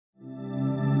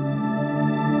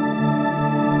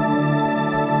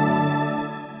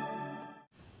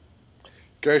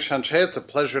Gary Chartier, it's a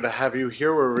pleasure to have you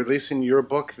here. We're releasing your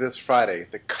book this Friday,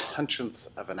 The Conscience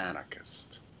of an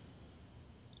Anarchist.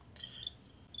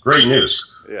 Great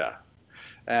news. Yeah.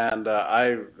 And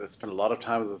I spent a lot of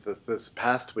time with this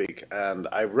past week, and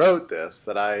I wrote this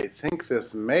that I think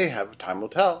this may have, time will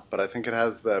tell, but I think it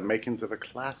has the makings of a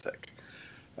classic.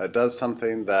 It does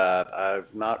something that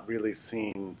I've not really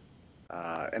seen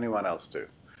anyone else do,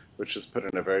 which is put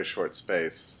in a very short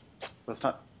space. Well, it's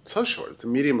not so short. It's a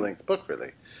medium-length book,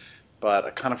 really, but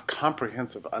a kind of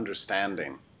comprehensive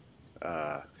understanding.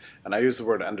 And I use the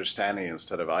word understanding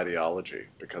instead of ideology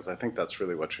because I think that's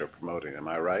really what you're promoting. Am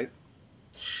I right?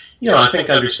 Yeah, I think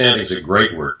understanding is a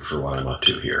great word for what I'm up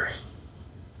to here.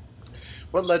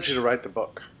 What led you to write the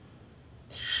book?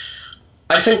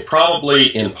 I think probably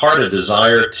in part a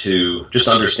desire to just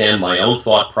understand my own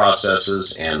thought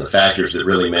processes and the factors that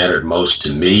really mattered most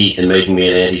to me in making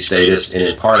me an anti-statist, and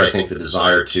in part I think the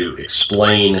desire to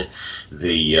explain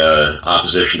the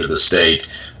opposition to the state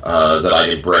that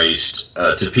I embraced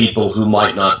to people who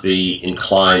might not be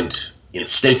inclined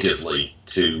instinctively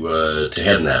to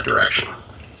head in that direction.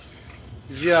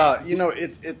 Yeah, you know,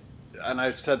 and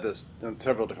I've said this in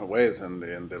several different ways in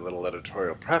the little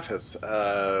editorial preface.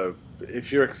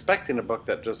 If you're expecting a book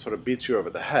that just sort of beats you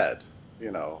over the head, you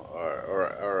know,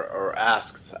 or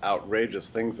asks outrageous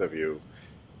things of you,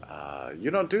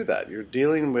 you don't do that. You're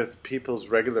dealing with people's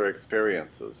regular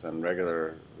experiences and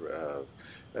regular.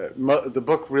 The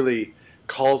book really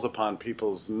calls upon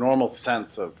people's normal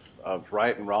sense of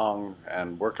right and wrong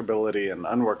and workability and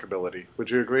unworkability.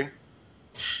 Would you agree?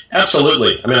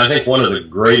 Absolutely. I mean, I think one of the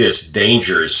greatest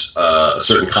dangers a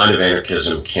certain kind of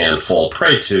anarchism can fall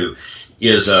prey to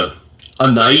is a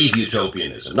naive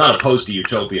utopianism. Not opposed to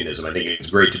utopianism. I think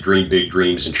it's great to dream big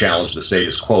dreams and challenge the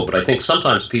status quo, but I think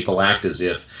sometimes people act as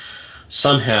if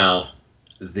somehow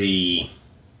the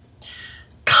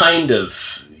kind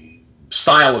of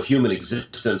style of human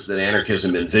existence that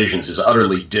anarchism envisions is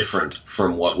utterly different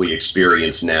from what we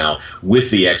experience now, with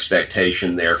the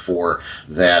expectation, therefore,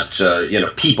 that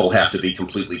people have to be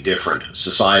completely different.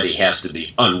 Society has to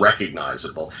be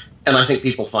unrecognizable. And I think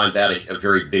people find that a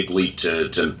very big leap to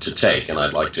take, and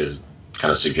I'd like to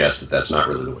kind of suggest that that's not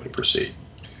really the way to proceed.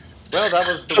 Well, that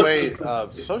was the way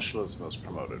socialism was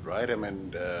promoted, right? I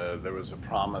mean, there was a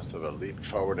promise of a leap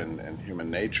forward in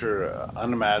human nature,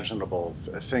 unimaginable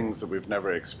things that we've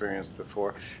never experienced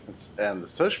before. And the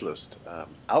socialist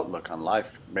outlook on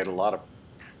life made a lot of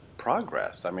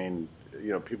progress. I mean, you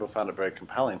know, people found it very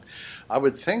compelling. I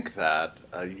would think that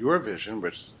your vision,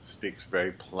 which speaks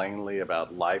very plainly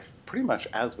about life pretty much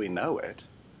as we know it,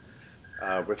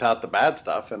 without the bad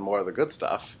stuff and more of the good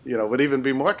stuff, you know, would even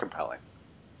be more compelling.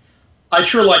 I'd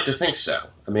sure like to think so.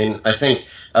 I mean, I think,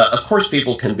 of course,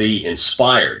 people can be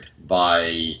inspired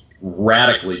by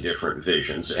radically different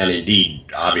visions, and indeed,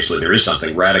 obviously, there is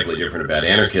something radically different about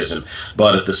anarchism,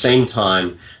 but at the same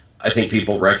time, I think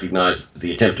people recognize that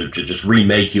the attempt to just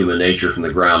remake human nature from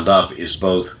the ground up is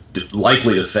both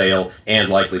likely to fail and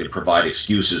likely to provide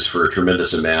excuses for a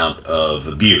tremendous amount of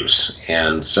abuse.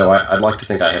 And so I'd like to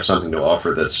think I have something to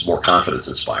offer that's more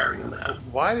confidence-inspiring than that.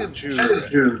 Why did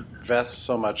you invest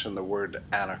so much in the word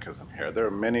anarchism here? There are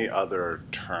many other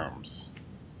terms.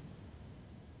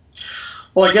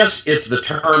 Well, I guess it's the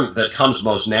term that comes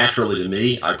most naturally to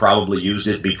me. I probably used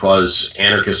it because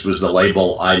anarchist was the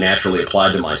label I naturally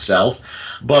applied to myself.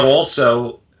 But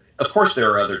also, of course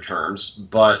there are other terms,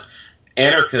 but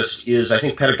anarchist is, I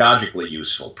think, pedagogically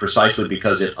useful, precisely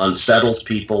because it unsettles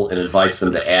people and invites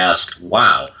them to ask,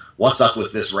 wow, what's up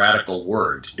with this radical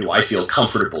word? Do I feel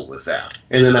comfortable with that?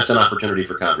 And then that's an opportunity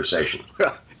for conversation.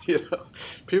 Well, you know,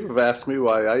 people have asked me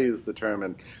why I use the term,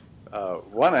 and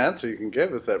one answer you can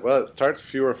give is that, well, it starts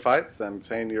fewer fights than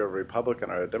saying you're a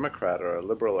Republican or a Democrat or a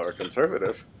liberal or a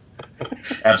conservative.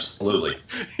 Absolutely.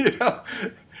 You know,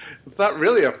 it's not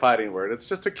really a fighting word. It's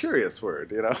just a curious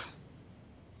word, you know.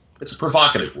 It's a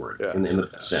provocative word, yeah, in the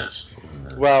best sense.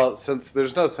 Well, since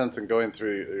there's no sense in going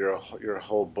through your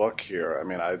whole book here, I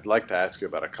mean, I'd like to ask you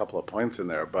about a couple of points in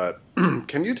there, but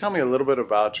can you tell me a little bit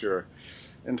about your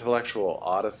intellectual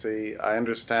odyssey? I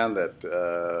understand that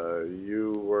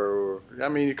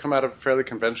you come out of a fairly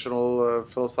conventional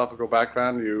philosophical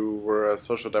background. You were a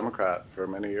social democrat for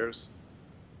many years.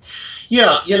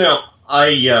 Yeah, you know,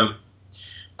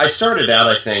 I started out,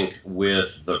 I think,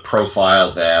 with the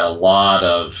profile that a lot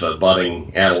of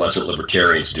budding adolescent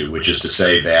libertarians do, which is to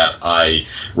say that I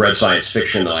read science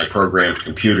fiction and I programmed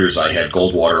computers, I had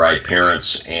Goldwater-eyed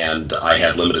parents, and I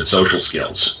had limited social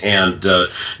skills. And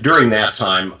during that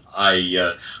time,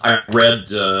 I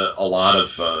read a lot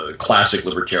of classic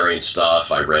libertarian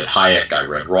stuff. I read Hayek, I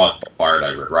read Rothbard,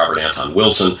 I read Robert Anton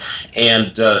Wilson,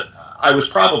 and I was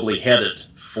probably headed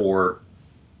for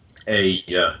a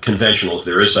conventional, if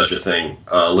there is such a thing,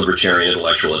 libertarian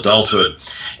intellectual adulthood.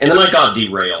 And then I got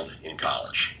derailed in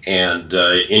college. And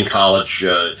in college,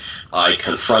 I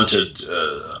confronted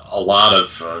a lot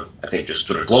of, I think, just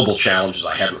sort of global challenges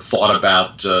I hadn't thought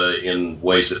about in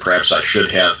ways that perhaps I should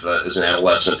have as an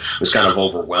adolescent. I was kind of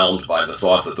overwhelmed by the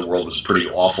thought that the world was a pretty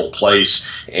awful place,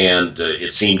 and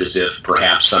it seemed as if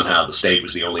perhaps somehow the state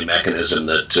was the only mechanism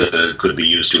that could be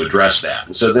used to address that.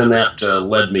 And so then that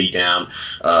led me down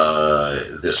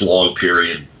this long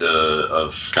period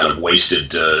of kind of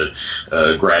wasted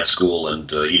grad school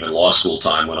and even law school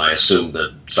time when I assumed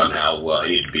that somehow I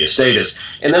needed to be a statist.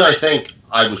 And then I think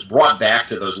I was brought back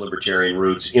to those libertarian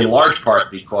roots in large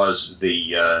part because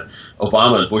the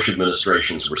Obama and Bush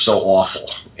administrations were so awful,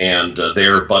 and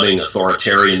their budding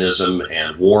authoritarianism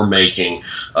and war-making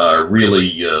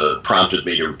really prompted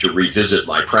me to revisit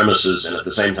my premises and at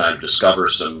the same time discover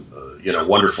some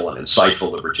wonderful and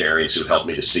insightful libertarians who helped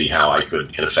me to see how I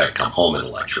could, in effect, come home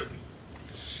intellectually.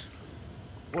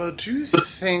 Well, do you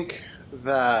think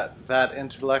that that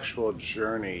intellectual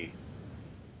journey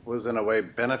was in a way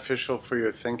beneficial for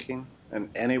your thinking in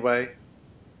any way?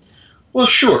 Well,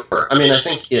 sure. I mean, I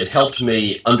think it helped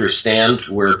me understand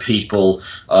where people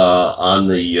on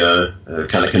the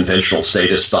kind of conventional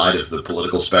statist side of the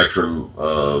political spectrum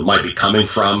might be coming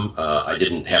from. I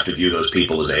didn't have to view those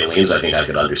people as aliens. I think I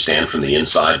could understand from the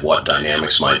inside what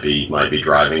dynamics might be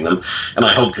driving them, and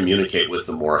I hope communicate with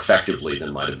them more effectively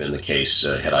than might have been the case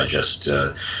had I just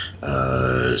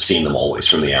seen them always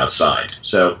from the outside.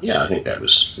 So, yeah, I think that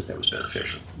was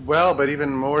beneficial. Well, but even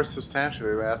more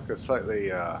substantially, we ask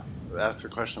the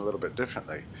question a little bit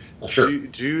differently. Well, sure.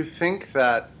 Do you think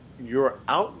that your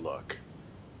outlook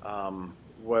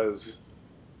was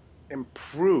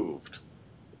improved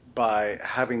by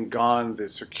having gone the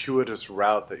circuitous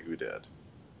route that you did?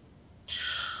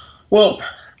 Well,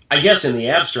 I guess in the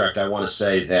abstract, I want to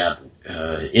say that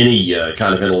any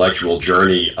kind of intellectual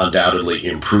journey undoubtedly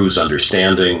improves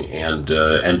understanding and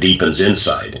deepens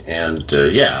insight. And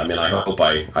yeah, I mean, I hope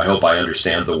I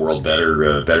understand the world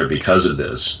better because of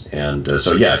this. And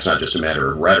so yeah, it's not just a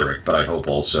matter of rhetoric, but I hope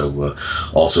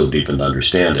also deepened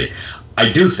understanding.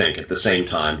 I do think at the same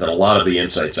time that a lot of the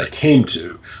insights I came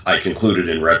to, I concluded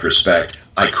in retrospect,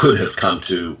 I could have come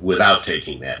to without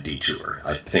taking that detour.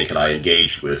 I think that I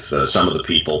engaged with some of the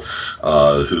people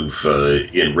who've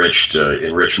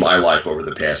enriched my life over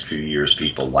the past few years,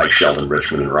 people like Sheldon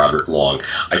Richman and Robert Long.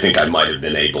 I think I might have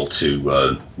been able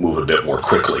to move a bit more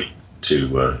quickly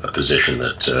to a position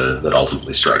that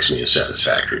ultimately strikes me as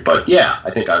satisfactory. But yeah,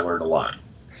 I think I learned a lot.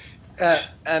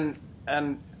 And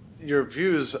your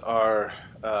views are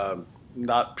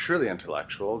not purely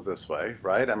intellectual this way,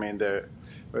 right? I mean,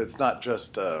 it's not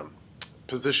just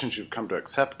positions you've come to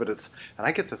accept, but and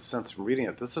I get the sense from reading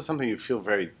it, this is something you feel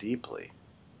very deeply.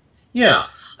 Yeah,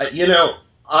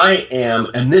 I am,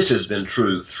 and this has been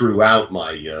true throughout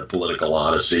my political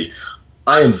odyssey,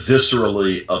 I am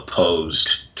viscerally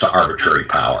opposed to arbitrary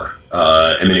power.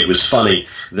 I mean, it was funny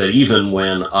that even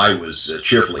when I was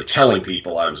cheerfully telling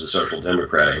people I was a social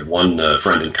democrat, I had one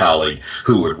friend and colleague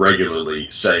who would regularly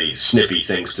say snippy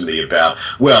things to me about,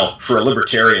 well, for a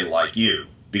libertarian like you,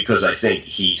 because I think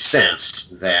he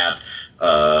sensed that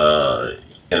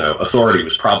authority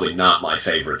was probably not my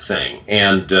favorite thing.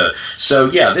 And so,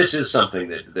 yeah, this is something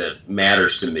that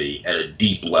matters to me at a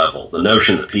deep level. The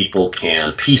notion that people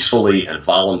can peacefully and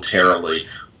voluntarily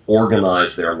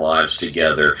organize their lives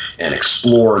together and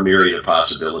explore a myriad of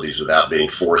possibilities without being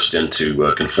forced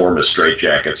into conformist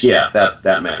straitjackets, yeah,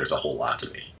 that matters a whole lot to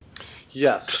me.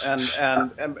 Yes, and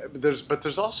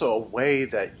there's also a way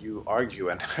that you argue,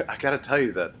 and I got to tell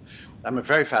you that I'm a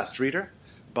very fast reader,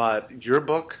 but your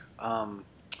book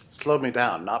slowed me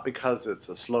down, not because it's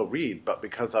a slow read, but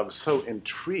because I was so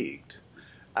intrigued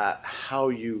at how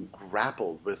you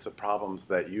grappled with the problems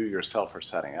that you yourself are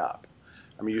setting up.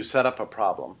 I mean, you set up a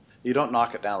problem. You don't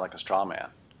knock it down like a straw man.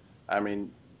 I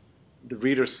mean, the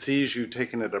reader sees you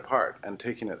taking it apart and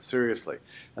taking it seriously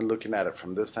and looking at it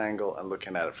from this angle and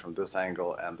looking at it from this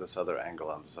angle and this other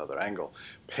angle and this other angle,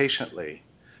 patiently,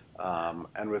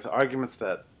 and with arguments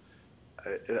that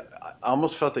I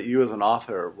almost felt that you as an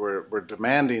author were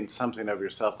demanding something of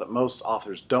yourself that most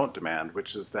authors don't demand,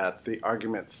 which is that the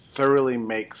argument thoroughly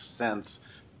makes sense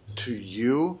to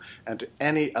you and to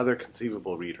any other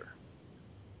conceivable reader.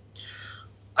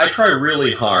 I try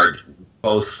really hard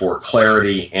both for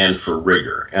clarity and for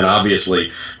rigor. And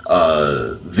obviously,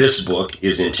 this book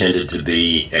is intended to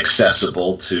be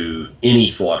accessible to any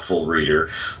thoughtful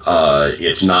reader.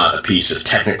 It's not a piece of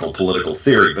technical political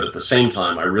theory, but at the same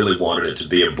time, I really wanted it to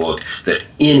be a book that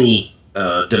any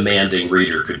demanding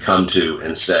reader could come to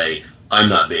and say, I'm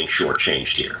not being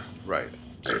shortchanged here. Right.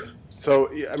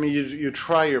 So, I mean, you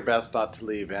try your best not to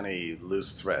leave any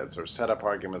loose threads or set up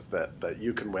arguments that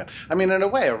you can win. I mean, in a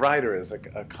way, a writer is a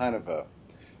kind of a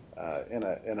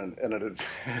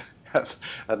has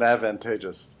an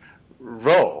advantageous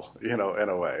role, in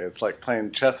a way. It's like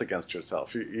playing chess against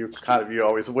yourself. You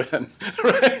always win,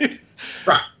 right?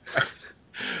 Right.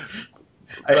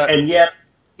 And yet,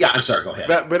 yeah, I'm sorry, go ahead.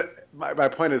 But my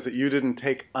point is that you didn't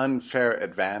take unfair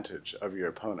advantage of your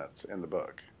opponents in the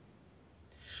book.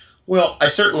 Well, I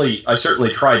certainly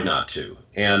tried not to,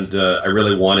 and I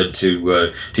really wanted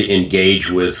to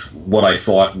engage with what I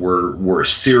thought were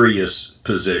serious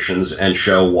positions and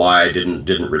show why I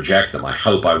didn't reject them. I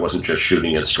hope I wasn't just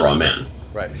shooting at straw men.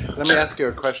 Right. Let me ask you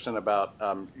a question about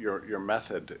your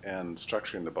method in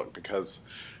structuring the book, because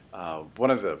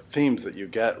one of the themes that you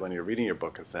get when you're reading your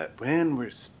book is that when we're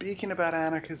speaking about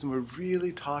anarchism, we're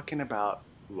really talking about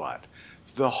what?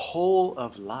 The whole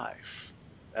of life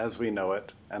as we know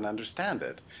it and understand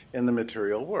it in the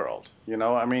material world.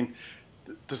 I mean,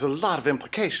 there's a lot of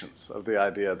implications of the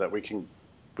idea that we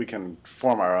can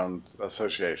form our own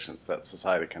associations, that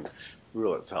society can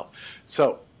rule itself.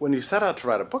 So when you set out to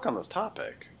write a book on this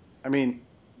topic, I mean,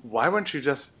 why weren't you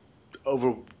just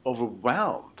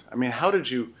overwhelmed? I mean, how did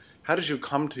you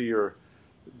come to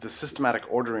the systematic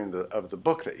ordering of the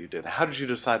book that you did? How did you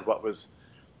decide what was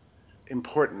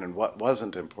important and what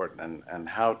wasn't important, and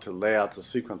how to lay out the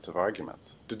sequence of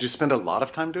arguments? Did you spend a lot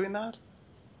of time doing that?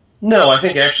 No, I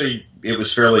think actually it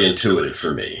was fairly intuitive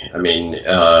for me. I mean,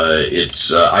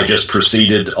 I just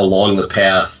proceeded along the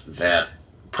path that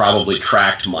probably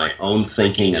tracked my own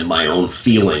thinking and my own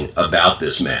feeling about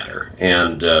this matter.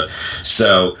 And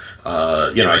so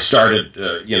I started,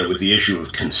 with the issue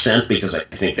of consent, because I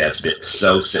think that's been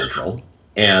so central.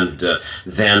 And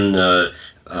then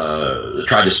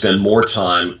tried to spend more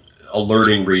time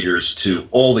alerting readers to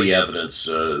all the evidence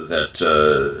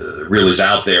that really is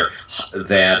out there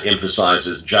that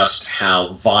emphasizes just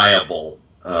how viable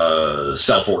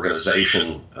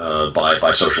self-organization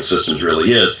by social systems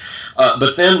really is.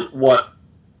 But then what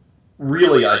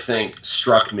really, I think,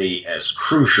 struck me as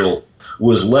crucial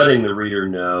was letting the reader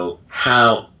know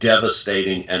how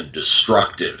devastating and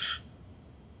destructive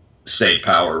state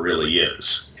power really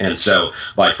is. And so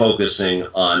by focusing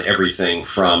on everything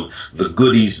from the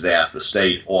goodies that the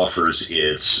state offers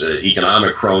its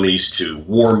economic cronies to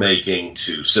war making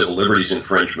to civil liberties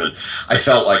infringement, I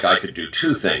felt like I could do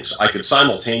two things. I could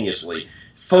simultaneously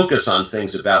focus on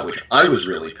things about which I was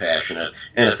really passionate,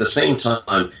 and at the same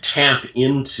time tap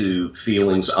into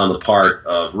feelings on the part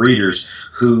of readers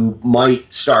who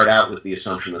might start out with the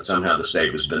assumption that somehow the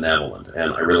state was benevolent.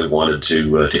 And I really wanted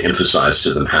to emphasize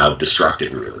to them how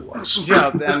destructive it really was.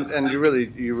 Yeah, and you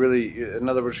really, in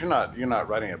other words, you're not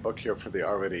writing a book here for the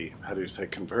already, how do you say,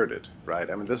 converted, right?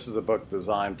 I mean, this is a book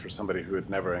designed for somebody who had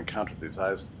never encountered these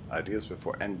ideas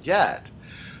before, and yet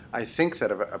I think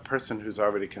that a person who's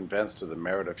already convinced of the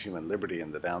merit of human liberty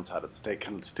and the downside of the state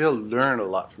can still learn a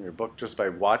lot from your book just by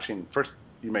watching. First,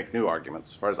 you make new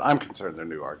arguments. As far as I'm concerned, they're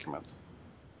new arguments.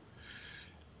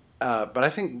 But I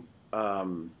think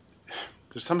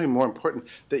there's something more important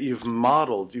that you've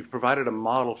provided a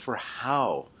model for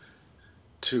how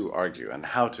to argue and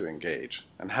how to engage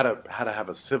and how to have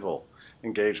a civil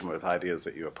engagement with ideas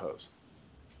that you oppose.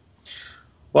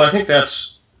 Well, I think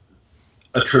that's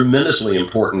a tremendously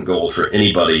important goal for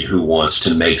anybody who wants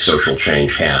to make social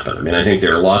change happen. I mean, I think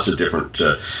there are lots of different,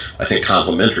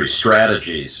 complementary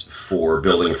strategies for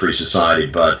building a free society,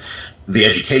 but the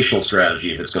educational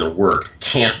strategy, if it's going to work,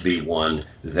 can't be one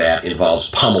that involves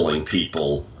pummeling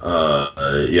people,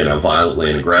 violently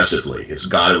and aggressively. It's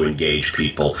got to engage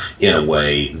people in a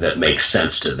way that makes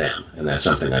sense to them, and that's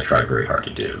something I tried very hard to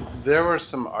do. There were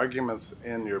some arguments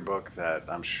in your book that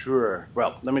I'm sure,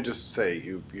 well, let me just say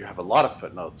you have a lot of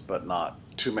footnotes, but not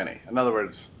too many. In other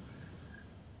words,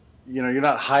 you're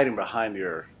not hiding behind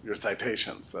your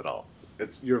citations at all.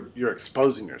 You're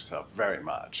exposing yourself very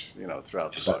much,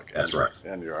 throughout the book. That's right.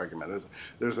 And your argument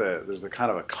there's a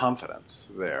kind of a confidence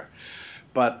there,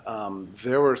 but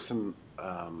there were some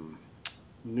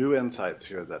new insights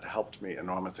here that helped me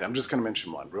enormously. I'm just going to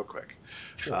mention one real quick.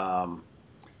 Sure.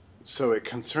 So it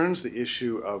concerns the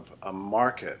issue of a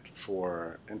market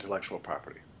for intellectual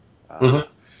property.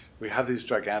 We have these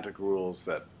gigantic rules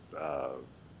that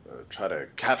try to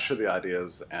capture the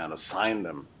ideas and assign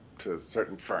them to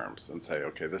certain firms and say,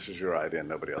 okay, this is your idea and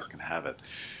nobody else can have it.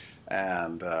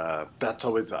 And that's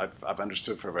always, I've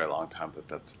understood for a very long time that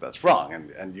that's wrong,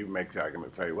 and you make the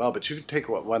argument very well, but you could take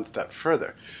it one step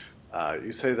further.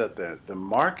 You say that the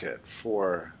market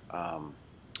for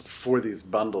these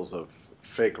bundles of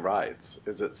fake rights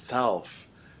is itself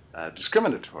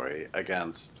discriminatory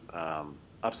against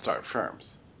upstart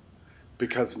firms,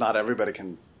 because not everybody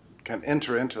can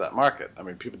enter into that market. I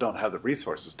mean, people don't have the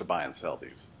resources to buy and sell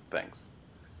these things.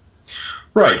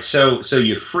 Right. So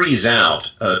you freeze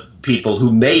out people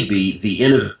who may be the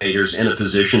innovators in a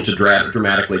position to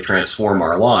dramatically transform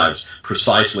our lives,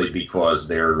 precisely because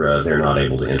they're not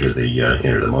able to enter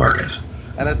the market.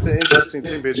 And it's an interesting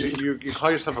thing, because you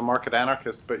call yourself a market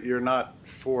anarchist, but you're not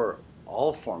for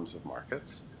all forms of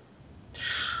markets.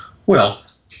 Well,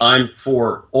 I'm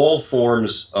for all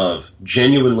forms of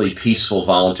genuinely peaceful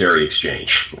voluntary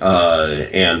exchange.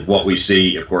 And what we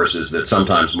see, of course, is that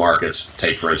sometimes markets,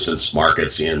 take for instance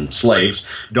markets in slaves,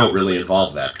 don't really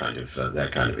involve that kind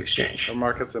of exchange. Or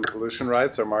markets in pollution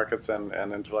rights, or markets in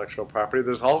intellectual property.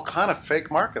 There's all kind of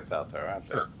fake markets out there, aren't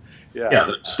there? Sure. Yeah,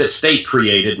 the state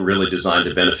created and really designed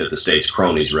to benefit the state's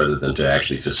cronies rather than to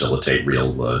actually facilitate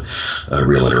real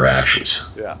interactions.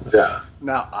 Yeah.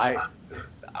 Now,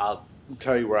 I'll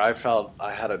tell you where I felt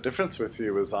I had a difference with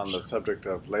you was on the subject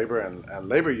of labor and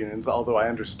labor unions, although I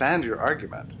understand your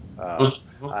argument.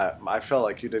 I felt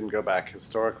like you didn't go back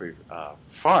historically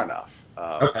far enough,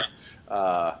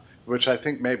 which I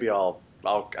think maybe I'm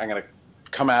going to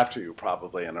come after you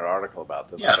probably in an article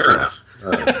about this. Yeah, fair enough.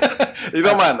 You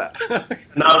don't mind that?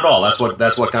 Not at all.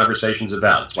 That's what conversation's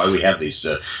about. That's why we have these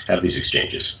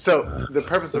exchanges. So the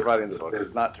purpose of writing the book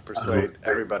is not to persuade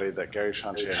everybody that Gary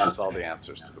Chartier has all the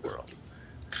answers to the world.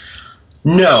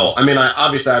 No, I mean,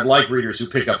 obviously, I'd like readers who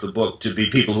pick up the book to be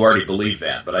people who already believe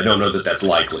that, but I don't know that that's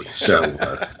likely. So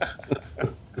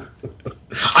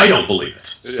I don't believe it.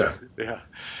 So. Yeah.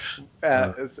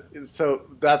 So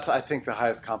that's, I think, the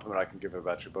highest compliment I can give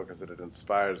about your book, is that it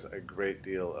inspires a great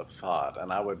deal of thought.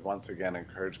 And I would once again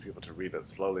encourage people to read it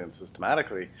slowly and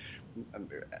systematically.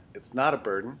 It's not a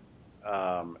burden.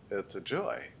 It's a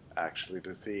joy, actually,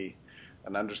 to see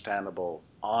an understandable,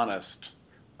 honest,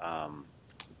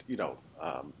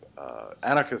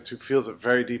 anarchist who feels it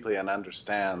very deeply and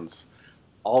understands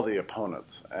all the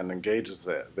opponents and engages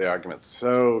the arguments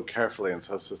so carefully and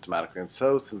so systematically and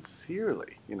so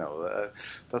sincerely.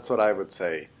 That's what I would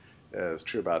say is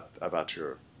true about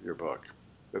your book.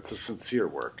 It's a sincere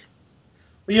work.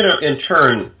 Well, in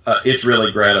turn, it's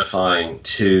really gratifying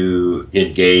to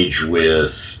engage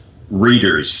with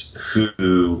readers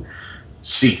who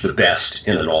seek the best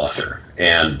in an author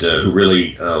and who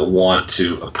really want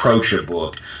to approach a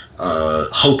book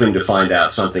hoping to find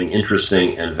out something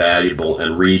interesting and valuable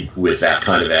and read with that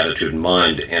kind of attitude in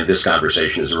mind. And this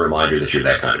conversation is a reminder that you're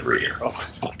that kind of reader. Oh,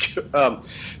 thank you.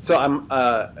 So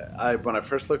when I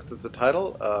first looked at the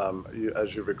title,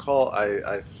 as you recall,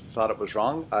 I thought it was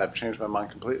wrong. I've changed my mind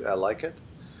completely. I like it.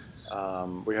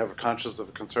 We have a conscience of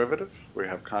a conservative. We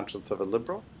have conscience of a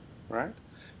liberal, right?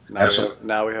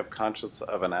 Now we have conscience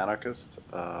of an anarchist.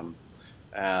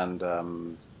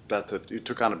 That's it. You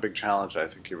took on a big challenge. I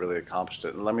think you really accomplished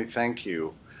it. And let me thank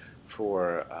you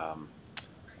for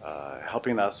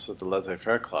helping us at the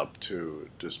Laissez-Faire Club to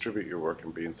distribute your work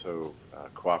and being so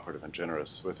cooperative and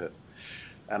generous with it.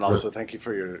 And also thank you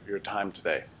for your time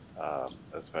today,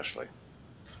 especially.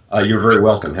 You're very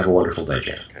welcome. Have a wonderful day,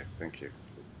 Jeff. Okay, thank you.